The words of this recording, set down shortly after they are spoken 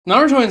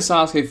Naruto and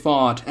Sasuke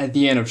fought at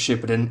the end of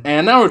Shippuden,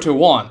 and Naruto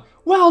won.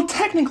 Well,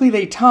 technically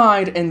they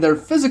tied in their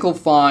physical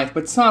fight,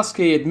 but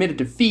Sasuke admitted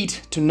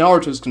defeat to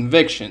Naruto's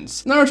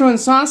convictions. Naruto and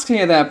Sasuke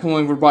at that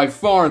point were by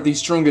far the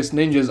strongest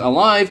ninjas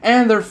alive,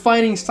 and their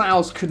fighting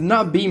styles could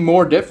not be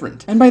more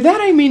different. And by that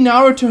I mean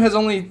Naruto has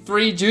only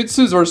 3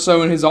 jutsus or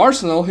so in his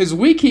arsenal. His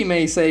wiki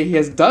may say he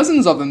has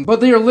dozens of them, but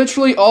they are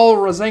literally all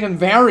Rasengan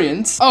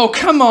variants. Oh,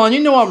 come on,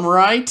 you know I'm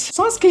right.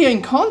 Sasuke,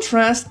 in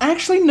contrast,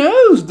 actually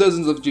knows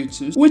dozens of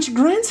jutsus, which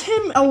grants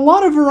him a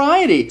lot of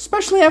variety,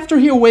 especially after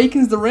he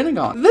awakens the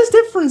Rinnegan. This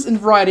difference in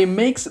variety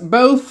makes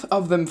both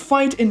of them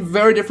fight in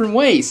very different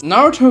ways.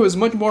 Naruto is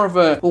much more of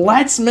a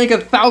let's make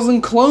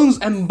 1,000 clones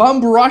and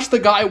bum rush the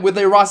guy with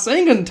a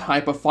Rasengan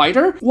type of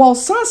fighter, while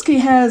Sasuke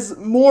has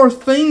more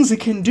things he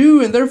can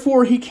do and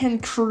therefore he can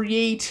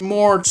create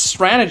more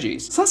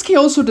strategies. Sasuke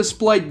also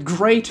displayed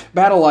great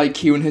battle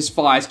IQ in his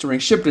fights during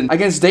Shippuden.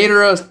 Against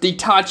Deidara,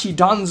 Itachi,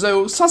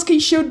 Danzo, Sasuke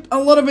showed a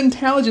lot of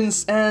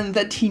intelligence and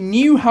that he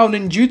knew how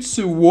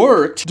ninjutsu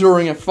worked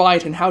during a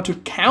fight and how to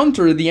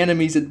counter the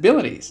enemy's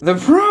abilities. The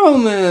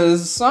problem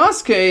is,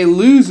 Sasuke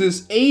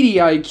loses 80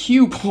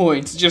 IQ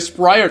points just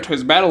prior to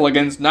his battle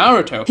against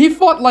Naruto. He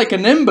fought like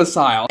an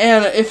imbecile,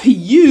 and if he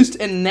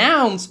used an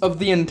ounce of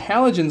the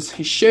intelligence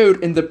he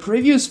showed in the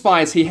previous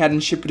fights he had in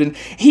Shippuden,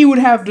 he would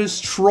have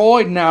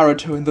destroyed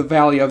Naruto in the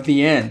Valley of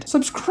the End.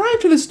 Subscribe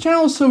to this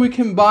channel so we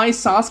can buy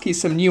Sasuke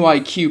some new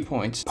IQ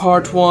points.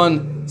 Part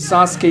 1.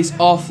 Sasuke's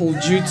awful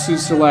jutsu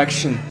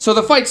selection. So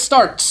the fight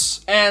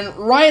starts, and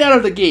right out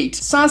of the gate,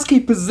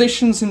 Sasuke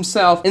positions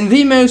himself in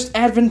the most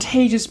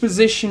advantageous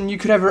position you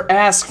could ever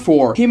ask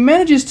for. He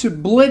manages to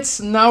blitz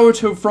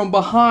Naruto from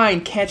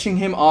behind, catching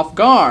him off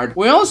guard.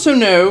 We also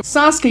know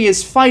Sasuke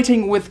is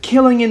fighting with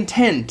killing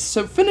intent,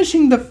 so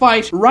finishing the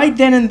fight right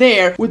then and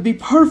there would be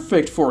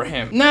perfect for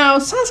him. Now,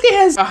 Sasuke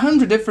has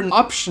 100 different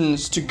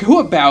options to go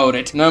about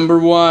it. Number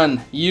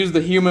 1, use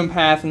the human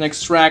path and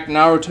extract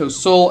Naruto's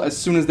soul as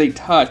soon as they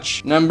touch.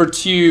 Number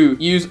 2,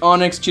 use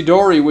Onyx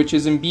Chidori, which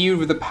is imbued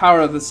with the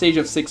power of the Sage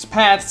of Six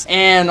Paths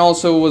and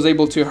also was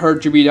able to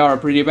hurt Jubidaara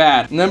pretty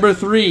bad. Number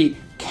 3,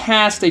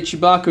 cast a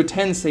Chibaku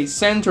Tensei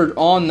centered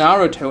on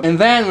Naruto, and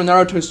then when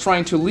Naruto is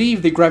trying to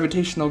leave the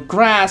gravitational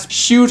grasp,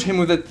 shoot him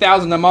with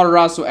 1,000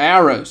 Amaterasu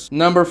arrows.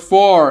 Number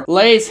 4,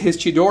 lace his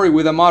Chidori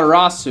with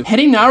Amaterasu,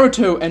 hitting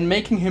Naruto and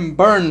making him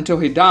burn until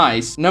he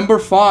dies. Number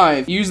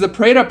 5, use the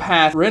Preta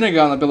Path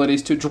Rinnegan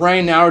abilities to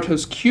drain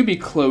Naruto's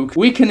Kyuubi cloak,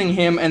 weakening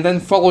him and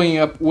then following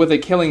up with a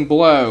killing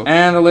blow.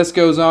 And the list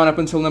goes on up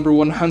until number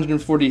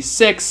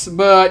 146,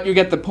 but you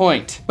get the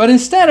point. But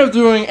instead of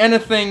doing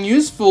anything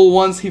useful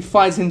once he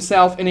finds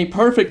himself in a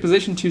perfect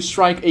position to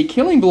strike a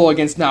killing blow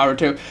against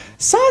Naruto,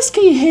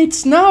 Sasuke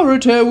hits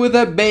Naruto with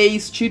a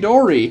base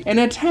Chidori, an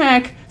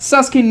attack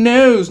Sasuke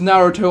knows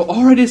Naruto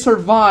already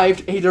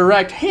survived a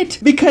direct hit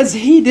because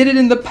he did it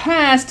in the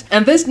past,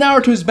 and this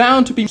Naruto is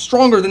bound to be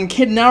stronger than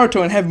Kid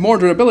Naruto and have more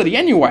durability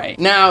anyway.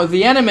 Now,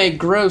 the anime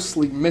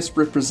grossly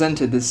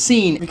misrepresented the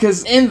scene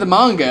because in the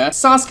manga,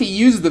 Sasuke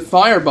uses the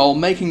fireball,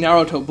 making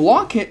Naruto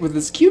block it with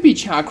his Kyuubi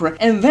chakra,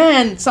 and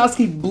then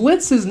Sasuke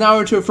blitzes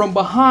Naruto from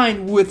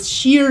behind with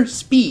sheer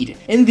speed.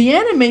 In the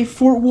anime,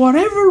 for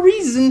whatever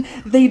reason,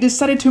 they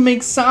decided to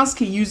make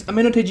Sasuke use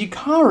Amenoteji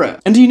Kara.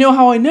 And do you know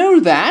how I know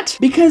that?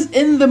 Because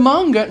in the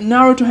manga,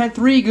 Naruto had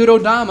 3 good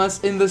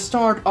Odamas in the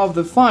start of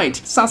the fight.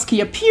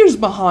 Sasuke appears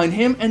behind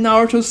him, and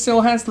Naruto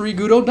still has 3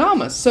 good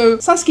Odamas. So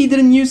Sasuke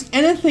didn't use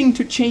anything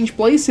to change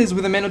places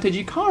with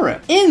Amenoteji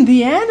Kara. In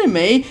the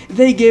anime,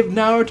 they give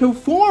Naruto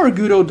 4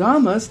 good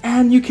Odamas,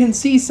 and you can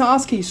see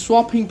Sasuke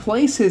swapping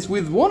places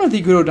with one of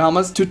the good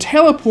Odamas to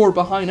teleport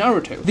behind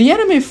Naruto. The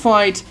anime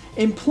fight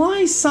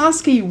implies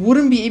Sasuke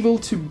wouldn't be able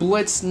to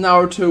blitz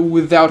Naruto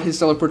without his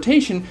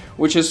teleportation,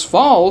 which is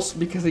false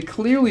because he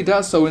clearly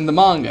does so in the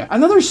manga.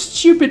 Another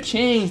stupid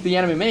change the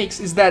anime makes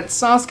is that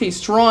Sasuke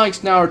strikes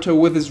Naruto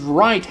with his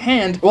right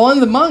hand, while in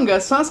the manga,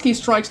 Sasuke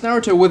strikes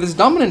Naruto with his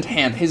dominant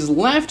hand, his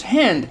left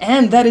hand,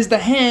 and that is the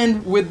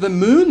hand with the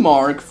moon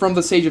mark from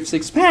the Sage of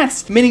Six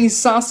Paths, meaning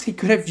Sasuke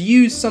could have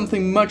used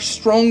something much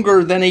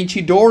stronger than a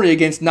Chidori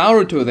against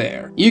Naruto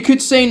there. You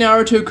could say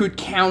Naruto could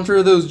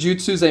counter those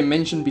jutsus I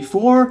mentioned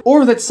before,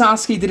 or that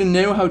Sasuke didn't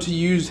know how to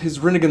use his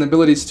Rinnegan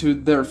abilities to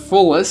their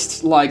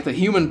fullest, like the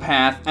human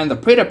path and the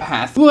Preta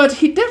Path, but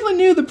he definitely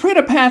knew the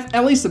Preta Path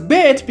at least a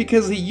bit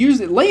because he used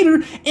it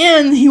later,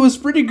 and he was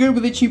pretty good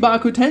with the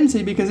Chibaku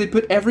Tensei because he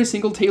put every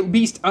single tailed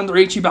beast under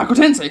a Chibaku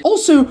Tensei.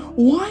 Also,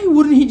 why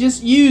wouldn't he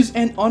just use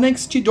an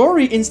Onyx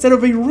Chidori instead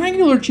of a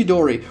regular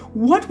Chidori?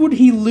 What would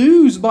he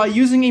lose by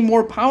using a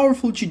more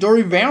powerful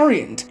Chidori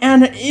variant?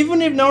 And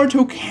even if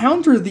Naruto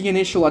countered the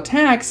initial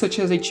attack, such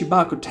as a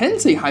Chibaku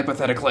Tensei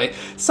hypothetically,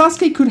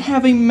 Sasuke could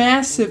have a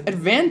massive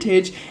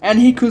advantage and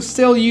he could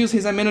still use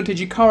his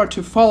Amenoteji Kara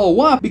to follow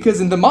up, because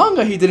in the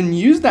manga he didn't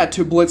use that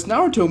to blitz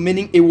Naruto,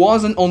 meaning it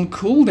wasn't on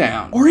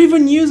cooldown. Or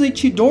even use a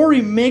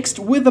Chidori mixed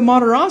with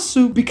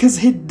Amaterasu, because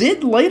he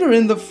did later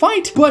in the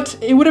fight, but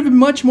it would have been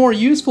much more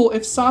useful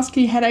if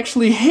Sasuke had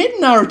actually hit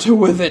Naruto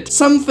with it.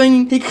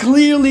 Something he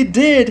clearly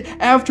did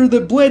after the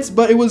blitz,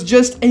 but it was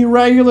just a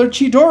regular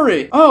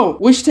Chidori. Oh,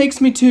 which takes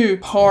me to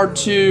part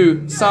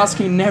 2.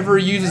 Sasuke never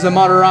uses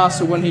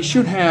Amaterasu when he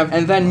should have,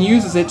 and then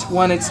uses it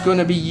when it's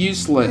gonna be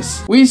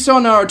useless. We saw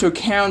Naruto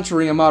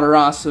countering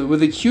Amaterasu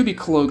with a Kyuubi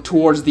cloak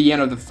towards the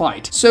end of the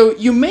fight. So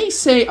you may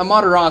say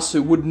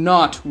Amaterasu would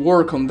not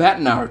work on that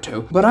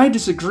Naruto, but I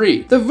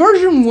disagree. The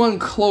version 1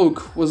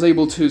 cloak was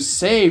able to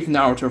save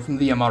Naruto from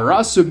the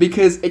Amaterasu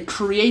because it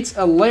creates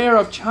a layer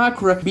of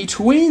chakra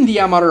between the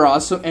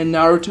Amaterasu and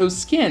Naruto's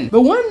skin.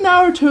 But when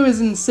Naruto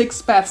is in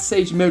 6th Path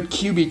Sage mode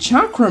Kyuubi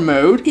chakra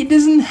mode, he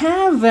doesn't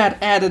have that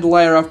added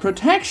layer of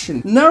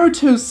protection.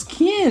 Naruto's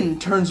skin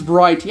turns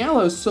bright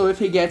yellow, so if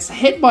he gets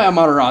hit by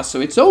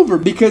Amaterasu, it's over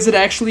because it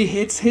actually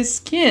hits his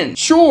skin.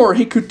 Sure,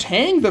 he could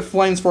tank the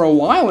flames for a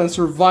while and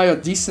survive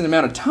a decent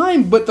amount of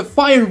time, but the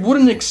fire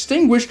wouldn't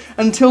extinguish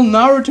until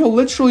Naruto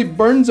literally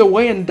burns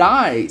away and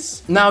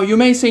dies. Now, you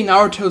may say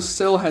Naruto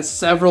still has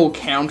several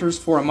counters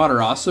for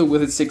Amaterasu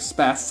with its 6th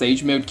Path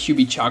Sage mode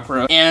Kyuubi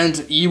chakra,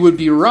 and you would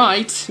be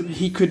right.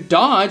 He could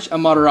dodge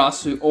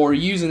Amaterasu or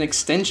use an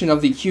extension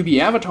of the Kyuubi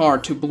Avatar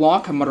to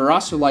block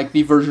Amaterasu like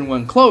the version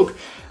 1 cloak.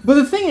 But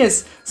the thing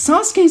is,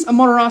 Sasuke's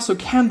Amaterasu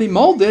can be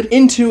molded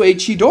into a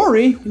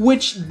Chidori,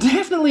 which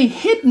definitely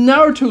hit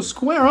Naruto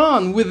square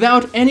on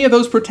without any of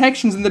those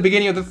protections in the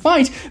beginning of the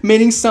fight,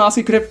 meaning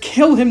Sasuke could have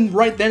killed him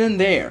right then and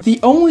there.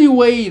 The only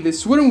way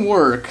this wouldn't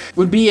work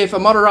would be if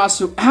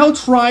Amaterasu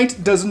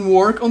outright doesn't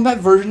work on that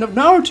version of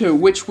Naruto,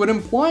 which would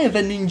imply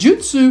that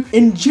ninjutsu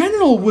in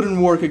general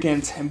wouldn't work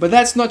against him. But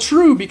that's not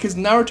true, because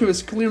Naruto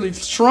is clearly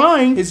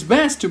trying his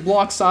best to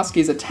block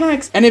Sasuke's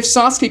attacks, and if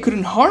Sasuke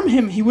couldn't harm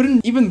him, he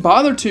wouldn't even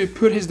bother to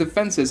put his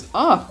defenses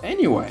up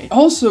anyway.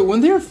 Also,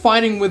 when they're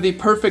fighting with the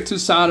perfect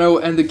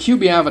Susanoo and the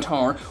Kyuubi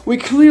Avatar, we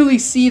clearly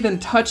see them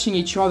touching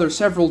each other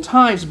several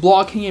times,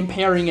 blocking and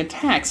parrying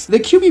attacks. The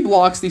Kyuubi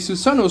blocks the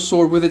Susanoo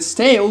sword with its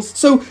tails,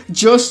 so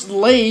just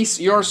lace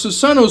your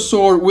Susanoo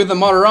sword with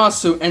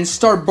Amaterasu and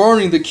start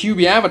burning the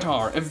Kyuubi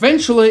Avatar.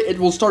 Eventually, it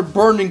will start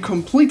burning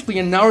completely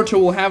and Naruto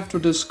will have to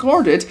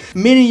discard it,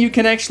 meaning you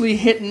can actually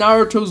hit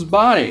Naruto's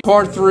body.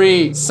 Part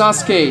 3.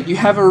 Sasuke, you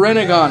have a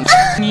Rinnegan.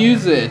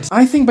 Use it.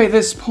 I think by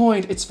this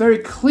point, it's very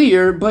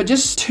clear, but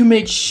just to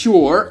make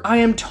sure, I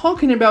am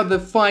talking about the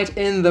fight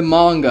in the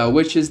manga,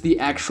 which is the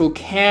actual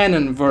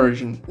canon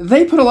version.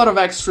 They put a lot of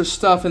extra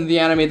stuff in the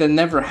anime that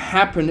never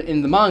happened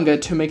in the manga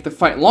to make the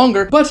fight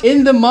longer, but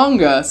in the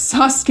manga,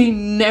 Sasuke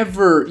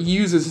never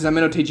uses his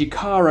Amenoteji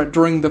Kara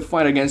during the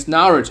fight against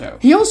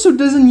Naruto. He also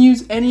doesn't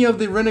use any of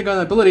the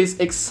Rinnegan abilities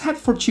except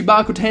for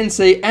Chibaku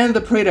Tensei and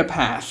the Preta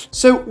Path.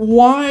 So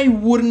why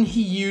wouldn't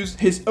he use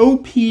his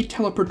OP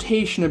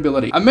teleportation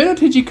ability?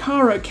 Amenoteji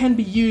Kara can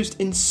be used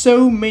in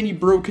so many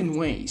broken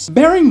ways.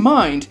 Bear in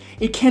mind,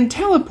 it can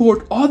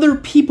teleport other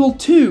people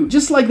too,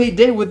 just like they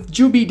did with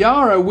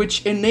Jubidara,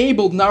 which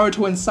enabled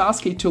Naruto and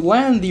Sasuke to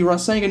land the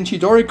Rasengan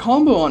Chidori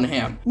combo on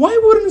him. Why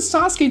wouldn't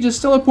Sasuke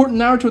just teleport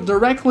Naruto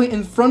directly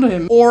in front of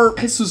him, or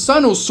his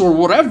Susanoo sword,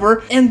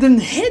 whatever, and then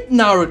hit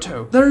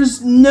Naruto?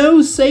 There's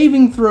no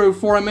saving throw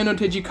for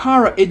Amenoteji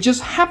Kara, it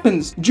just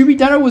happens.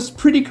 Jubidara was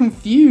pretty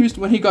confused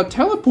when he got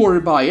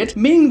teleported by it,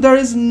 meaning there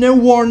is no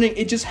warning,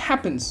 it just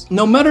happens.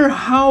 No matter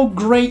how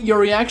great your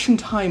reaction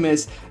time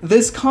is,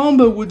 this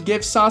combo would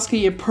give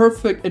Sasuke a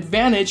perfect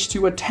advantage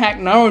to attack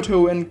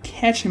Naruto and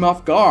catch him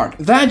off guard.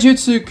 That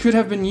jutsu could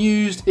have been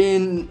used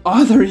in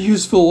other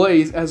useful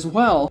ways as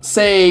well.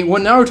 Say,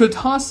 when Naruto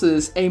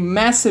tosses a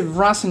massive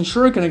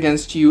Rasenshuriken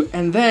against you,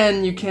 and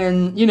then you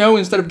can,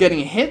 instead of getting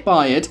hit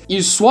by it,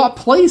 you swap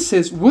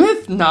places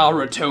with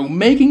Naruto,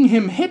 making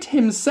him hit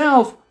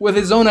himself with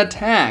his own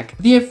attack.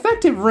 The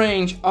effective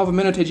range of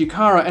Amenoteji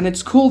Kara and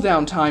its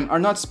cooldown time are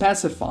not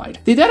specified.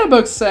 The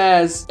databook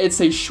says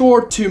it's a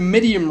short to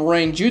medium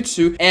range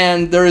jutsu,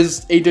 and there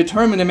is a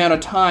determined amount of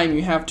time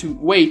you have to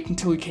wait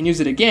until you can use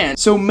it again.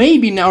 So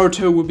maybe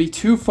Naruto would be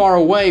too far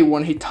away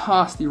when he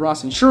tossed the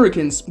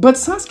Rasenshurikens, but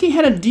Sasuke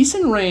had a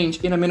decent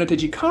range in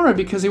Amenoteji Kara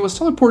because he was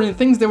teleporting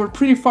things that were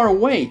pretty far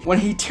away. When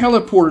he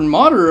teleported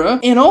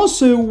Madara, and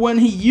also when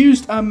he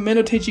used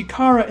Amenoteji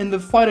Kara in the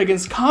fight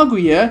against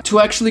Kaguya to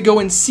actually go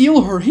and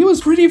seal her, he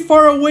was pretty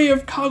far away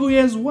of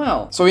Kaguya as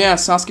well. So yeah,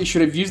 Sasuke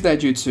should have used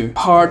that jutsu.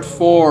 Part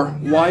 4.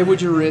 Why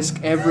would you risk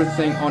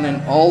everything on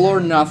an all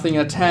or nothing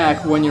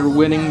attack when you're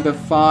winning the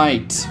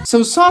fight?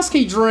 So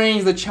Sasuke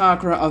drains the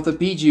chakra of the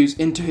Bijus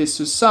into his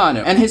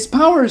Susanoo, and his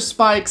power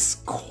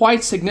spikes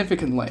quite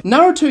significantly.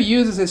 Naruto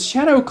uses his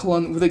Shadow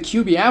Clone with a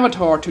Kyuubi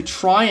Avatar to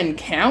try and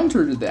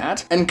counter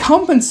that and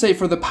compensate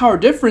for the power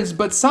difference,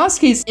 but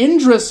Sasuke's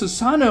Indra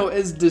Susanoo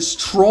is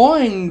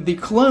destroying the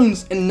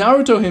clones and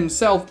Naruto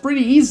himself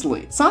pretty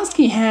easily.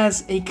 Sasuke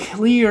has a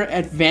clear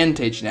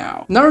advantage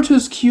now.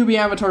 Naruto's Kyuubi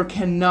Avatar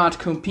cannot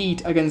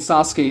compete against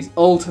Sasuke's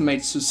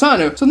ultimate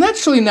Susanoo, so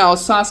naturally now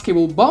Sasuke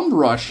will bum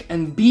rush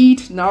and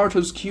beat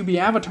Naruto's Kyuubi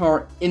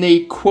Avatar in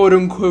a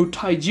quote-unquote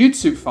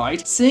taijutsu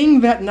fight,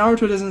 seeing that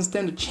Naruto doesn't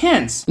stand a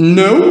chance.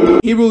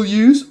 Nope! He will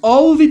use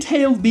all the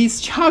tailed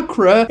beast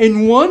chakra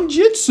in one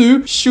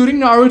jutsu, shooting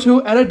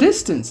Naruto at a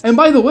distance. And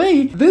by the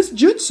way, this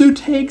jutsu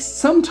takes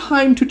some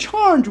time to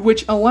charge,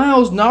 which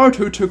allows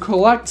Naruto to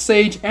collect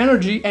sage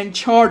energy and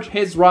charge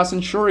his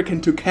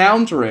Rasenshuriken to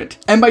counter it.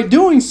 And by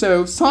doing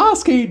so,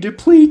 Sasuke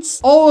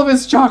depletes all of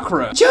his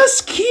chakra.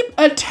 Just keep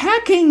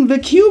attacking the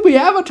Kyuubi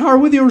Avatar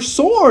with your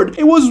sword.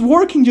 It was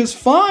working just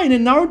fine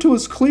and Naruto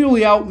was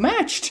clearly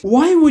outmatched.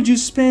 Why would you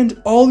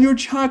spend all your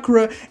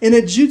chakra in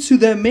a jutsu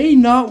that may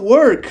not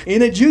work?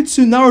 In a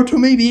jutsu Naruto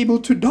may be able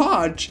to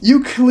dodge.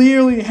 You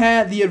clearly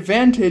had the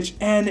advantage,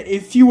 and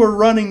if you were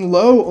running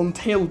low on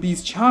tailed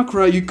beast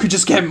chakra, you could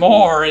just get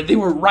more. They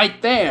were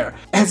right there.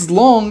 As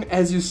long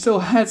as you still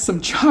had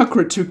some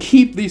chakra to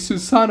keep the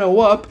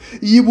Susanoo up,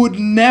 you would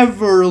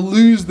never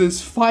lose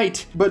this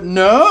fight. But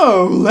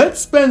no,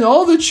 let's spend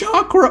all the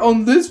chakra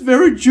on this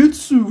very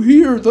jutsu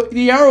here.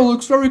 The arrow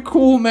looks very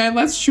cool, man.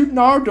 Let's shoot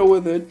Naruto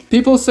with it.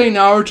 People say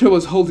Naruto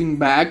was holding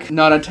back,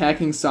 not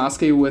attacking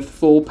Sasuke with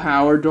full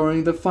power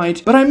during the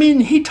fight. But I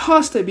mean, he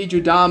tossed a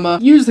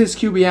Bijudama, used his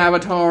Kyuubi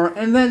Avatar,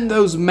 and then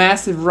those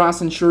massive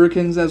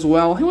Rasenshurikens as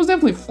well. He was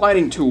definitely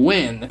fighting to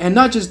win, and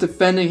not just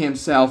defending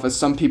himself as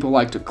some people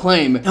like to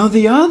claim. On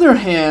the other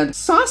hand,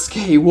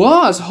 Sasuke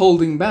was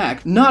holding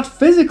back, not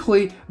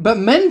physically, but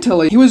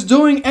mentally. He was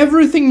doing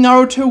everything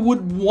Naruto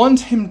would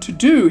want him to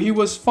do. He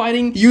was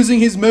fighting using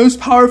his most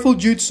powerful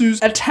jutsus,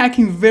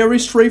 attacking very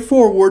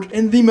straightforward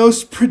in the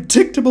most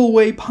predictable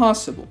way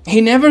possible.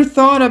 He never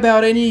thought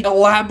about any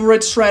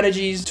elaborate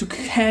strategies to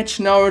catch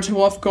Naruto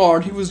off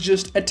guard. He was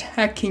just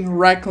attacking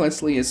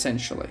recklessly,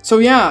 essentially. So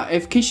yeah,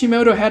 if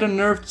Kishimoto hadn't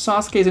nerfed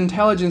Sasuke's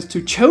intelligence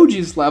to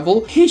Choji's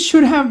level, he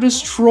should have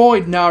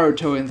destroyed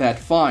Naruto in that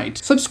fight.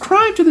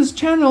 Subscribe to this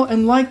channel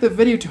and like the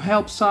video to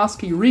help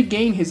Sasuke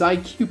regain his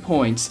IQ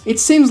points. It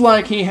seems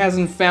like he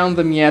hasn't found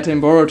them yet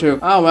in Boruto.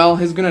 Ah well,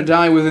 he's gonna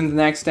die within the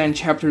next 10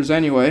 chapters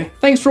anyway.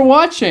 Thanks for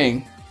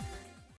watching!